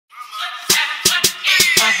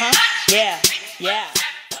Yeah.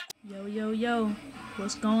 Yo,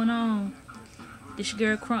 what's going on? This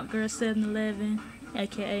your girl Crunk Girl 711,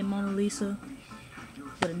 aka Mona Lisa,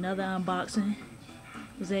 with another unboxing.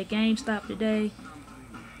 Was at GameStop today,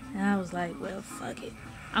 and I was like, well, fuck it,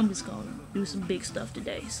 I'm just gonna do some big stuff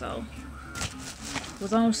today. So,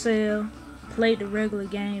 was on sale, played the regular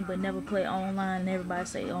game, but never played online, and everybody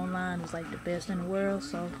say online is like the best in the world,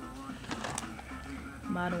 so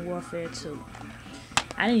Modern Warfare 2.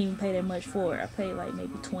 I didn't even pay that much for it. I paid like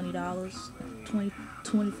maybe $20,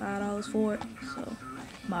 $25 for it. So,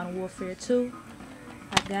 Modern Warfare 2.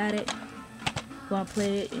 I got it. Gonna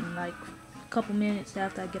play it in like a couple minutes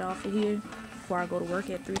after I get off of here, before I go to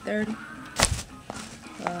work at 3:30.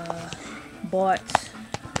 Bought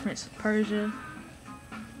Prince of Persia,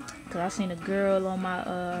 cause I seen a girl on my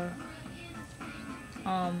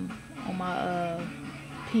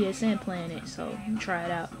PSN playing it, so I'm try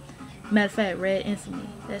it out. Matter of fact, Red Infamy,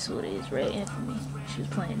 that's what it is, Red Infamy. She was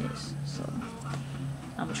playing this, so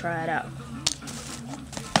I'm gonna try it out.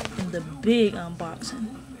 And the big unboxing,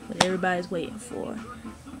 what everybody's waiting for.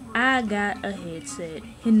 I got a headset.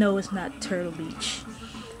 You know it's not Turtle Beach.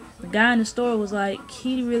 The guy in the store was like,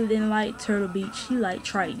 he really didn't like Turtle Beach, he liked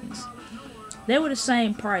Tritons. They were the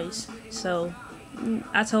same price, so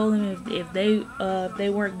I told him if they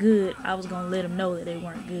weren't good, I was gonna let him know that they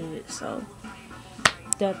weren't good. So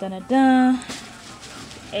AX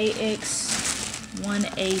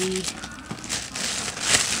 180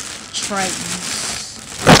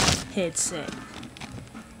 Triton's headset.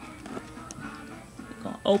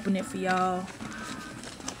 Gonna open it for y'all.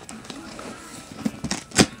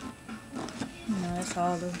 You know, that's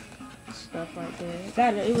all the stuff right there.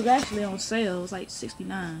 It was actually on sale. It was like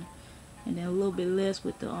 $69, and then a little bit less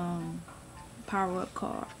with the power-up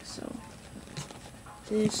card. So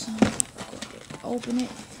this, open it.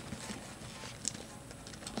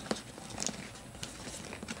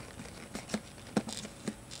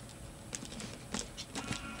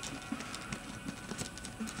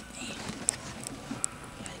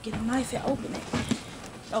 Get a knife and open it.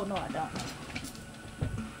 Oh no, I don't.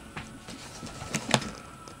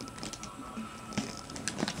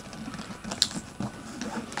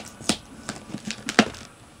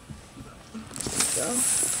 There we go.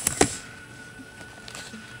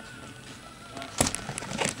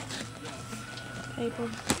 Paper.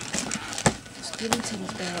 Let's get into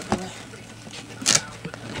this bad boy.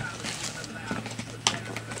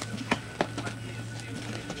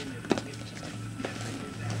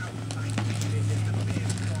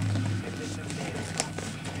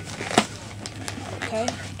 Okay,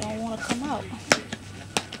 don't want to come out.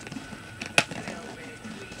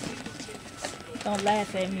 Don't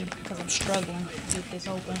laugh at me because I'm struggling to get this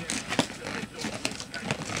open.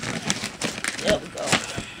 There we go.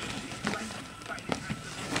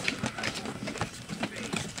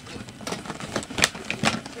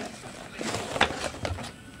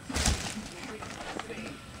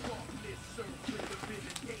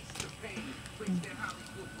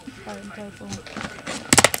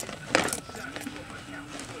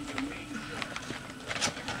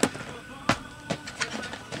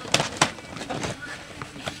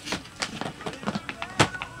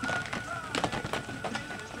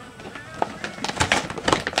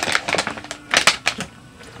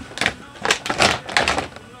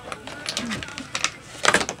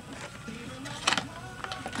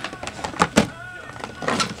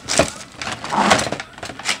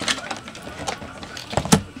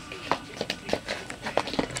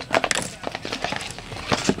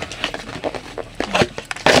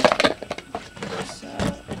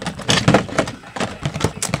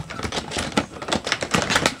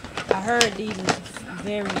 I heard these are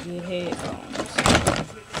very good headphones,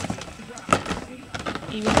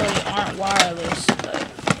 even though they aren't wireless, but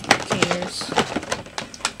who cares?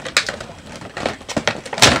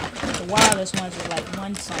 The wireless ones are like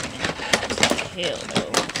one something. It's like hell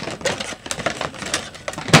though.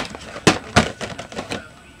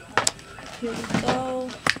 Here we go.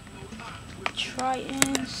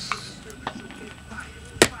 Tritons.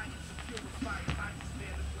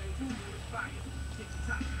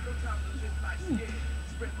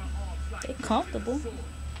 They're comfortable. Very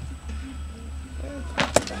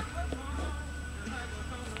comfortable.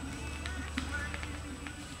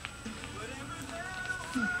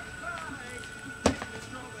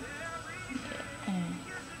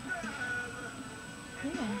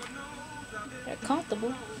 Yeah, they're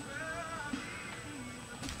comfortable.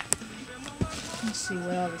 Let's see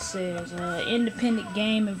what all it says. Independent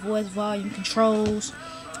game and voice volume controls.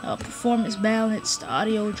 Performance balanced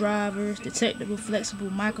audio drivers, detectable flexible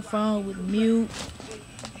microphone with mute,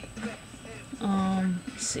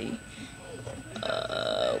 Let's see.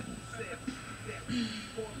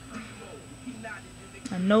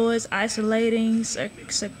 A noise isolating,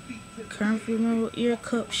 circumferential ear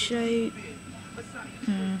cup shape.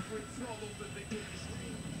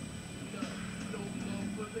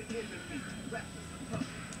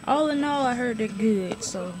 All in all, I heard they're good.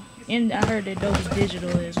 So, and I heard that those digital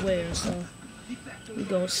as well. So, we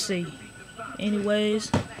gonna see.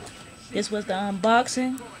 Anyways, this was the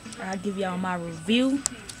unboxing. I'll give y'all my review.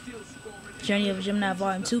 Journey of Gemini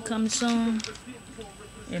Volume 2 coming soon.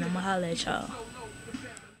 And I'ma holla at y'all.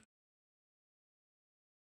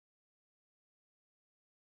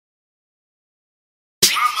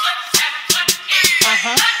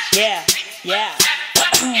 Yeah.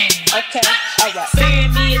 Okay, alright.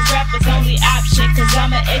 Fearing me is rappers' only option, cause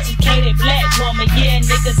I'm an educated black woman. Yeah,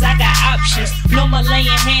 niggas, I got options. No more laying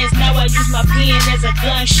hands, now I use my pen as a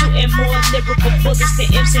gun. Shooting more lyrical bullets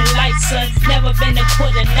than MC Light, son. Never been a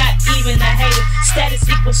quitter, not even a hater. Status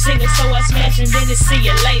equals singer, so I smash and then to see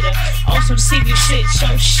you later. On some CV shit,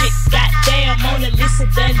 show shit. Goddamn, Mona Lisa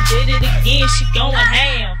done did it again, she going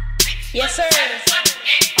ham. Yes, sir.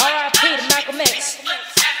 R.I.P. to Malcolm X.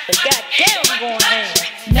 But goddamn, I'm going ham.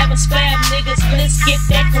 Never spam niggas, let's get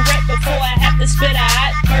that correct before I have to spit a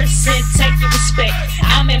hot verse and take your respect.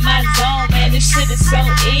 I'm in my zone, man, this shit is so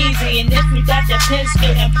easy. And if you got that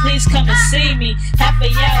pistol, then please come and see me. Half of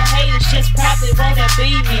y'all haters just probably wanna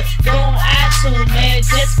be me. Go on iTunes, man,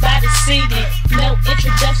 just buy the CD. No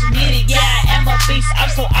introduction needed, yeah, I am a beast. I'm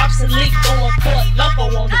so obsolete, going for a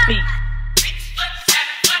loco on the beat.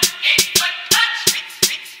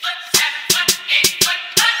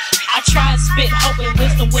 I try and spit hope and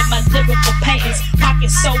wisdom with my lyrical paintings.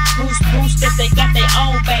 Pockets so bruised that they got their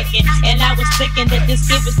own bacon. And I was thinking that this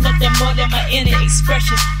gift is nothing more than my inner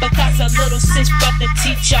expressions. Because a little sis about to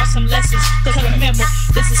teach y'all some lessons. Cause remember,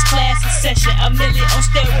 this is class in session. A million on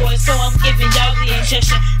steroids, so I'm giving y'all the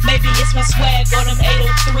injection. Maybe it's my swag or them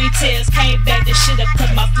 803 tails. Came back this shit up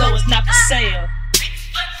cause my flow is not for sale.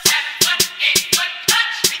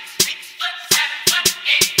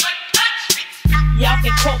 Y'all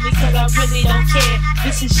can quote me cause I really don't care.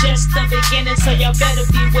 This is just the beginning, so y'all better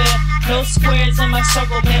beware. No squares in my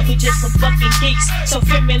circle, man, we just some fucking geeks. So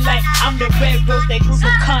feel me like I'm the red rose, that group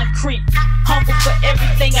of concrete. Humble for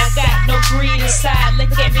everything I got, no greed inside.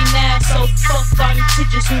 Look at me now, so fuck all you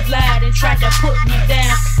teachers who lied and tried to put me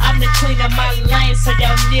down. I'm the queen of my lane, so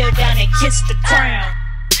y'all kneel down and kiss the crown.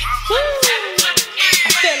 Woo!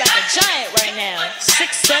 I feel like a giant right now.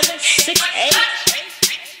 6'7", 6'8".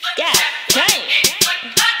 God dang.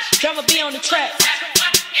 Drama be on the track.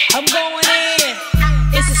 I'm going in.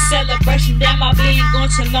 It's a celebration. Damn, I been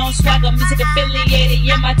going too long. Swagger music affiliated.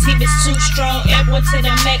 Yeah, my team is too strong. Everyone to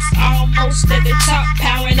the max, almost at the top.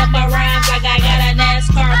 Powering up my rhymes like I got a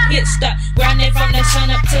NASCAR pit stop. Grinding from the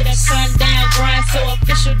sun up to the sundown. Grind so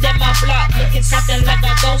official that my block looking something like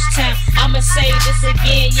a ghost town. I'ma say this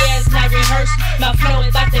again. Yeah, it's not rehearsed. My flow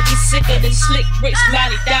is about to be sicker than Slick Rick's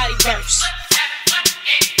Lottie Dottie verse.